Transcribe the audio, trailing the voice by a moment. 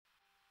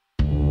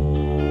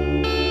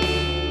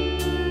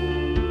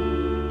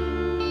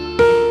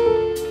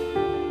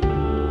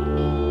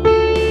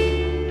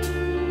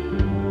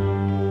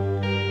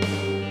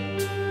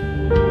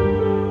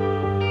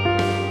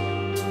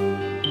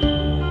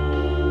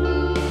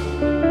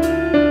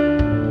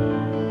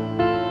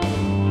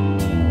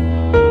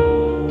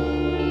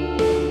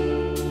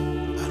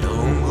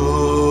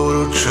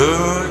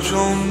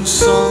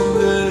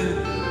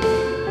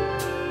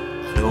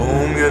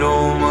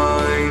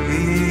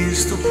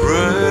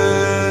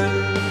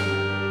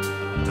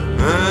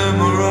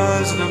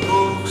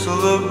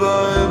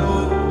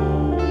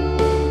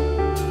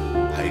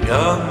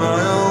got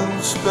my own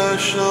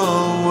special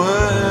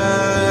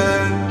way.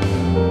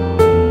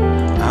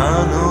 I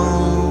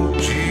know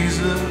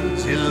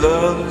Jesus, He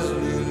loves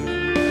me,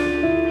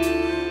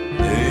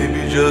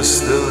 maybe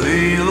just a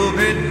little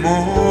bit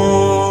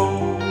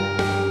more.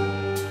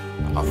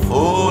 I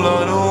fall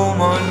out on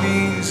my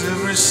knees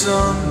every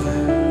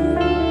Sunday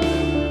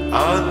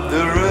at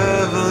the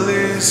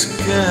Revelries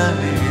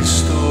candy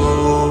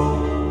store.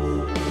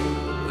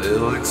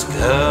 Well, it's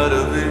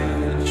gotta be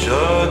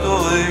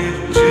chocolate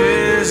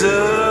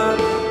Jesus,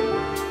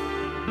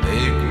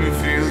 make me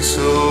feel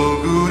so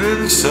good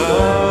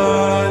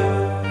inside.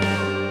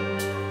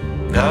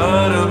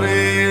 Gotta be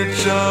a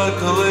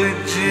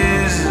chocolate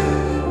Jesus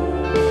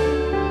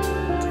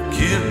to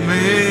keep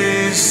me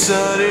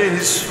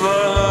satisfied.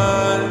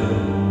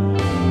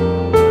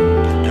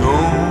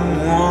 Don't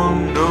want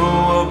no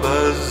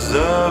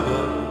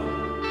abazaba,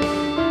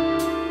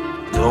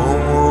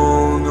 don't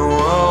want no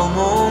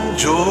almond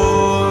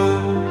joy,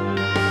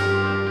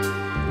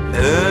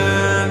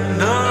 and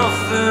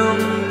nothing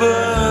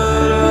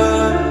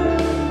better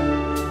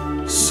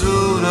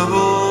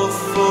suitable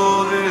for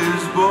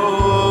this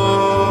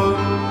boy.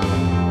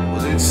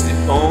 Well, it's the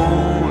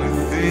only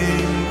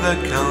thing that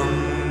can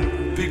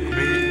pick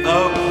me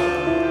up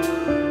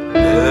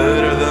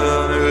better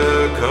than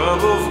a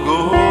cup of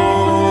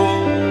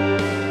gold.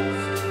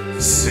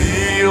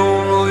 See,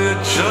 only a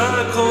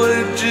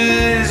chocolate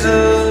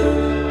Jesus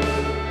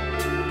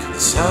can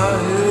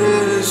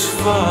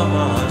satisfy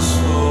my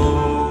soul.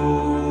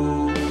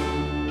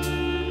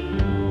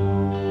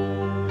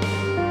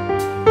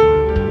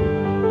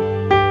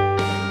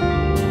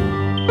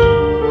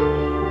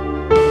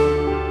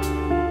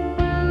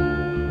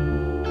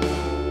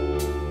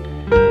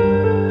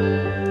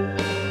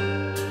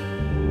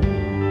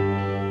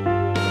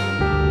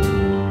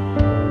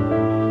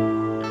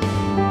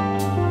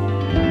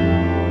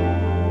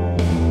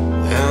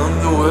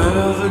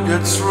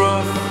 Gets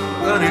rough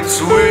and it's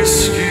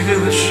whiskey in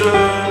the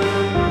shade.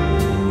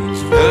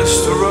 It's best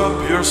to wrap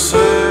your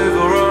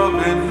savor up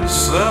in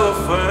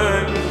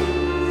cellophane.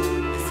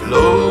 It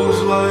flows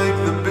like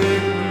the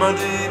big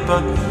muddy,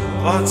 but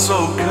that's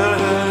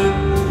okay.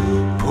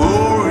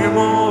 Pour him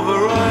over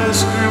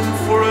ice cream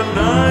for a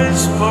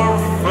nice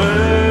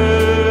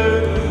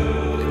parfait.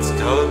 It's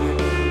got the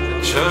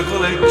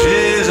chocolate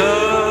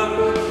Jesus,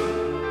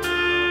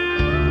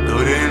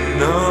 good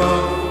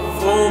enough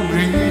for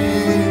me.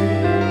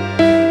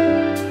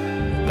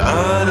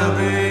 Gotta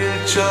be a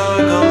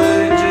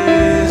chocolate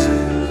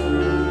Jesus,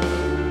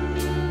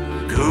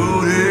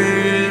 good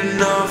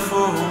enough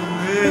for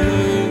me.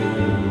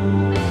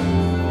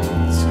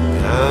 It's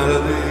gotta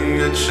be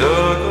a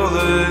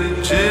chocolate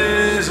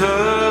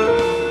Jesus,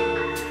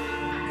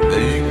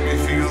 make me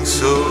feel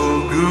so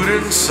good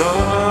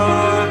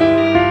inside.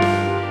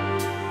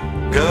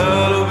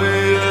 Gotta be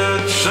a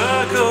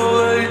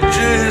chocolate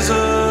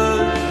Jesus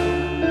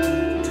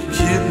to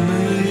keep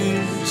me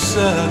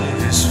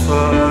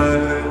satisfied.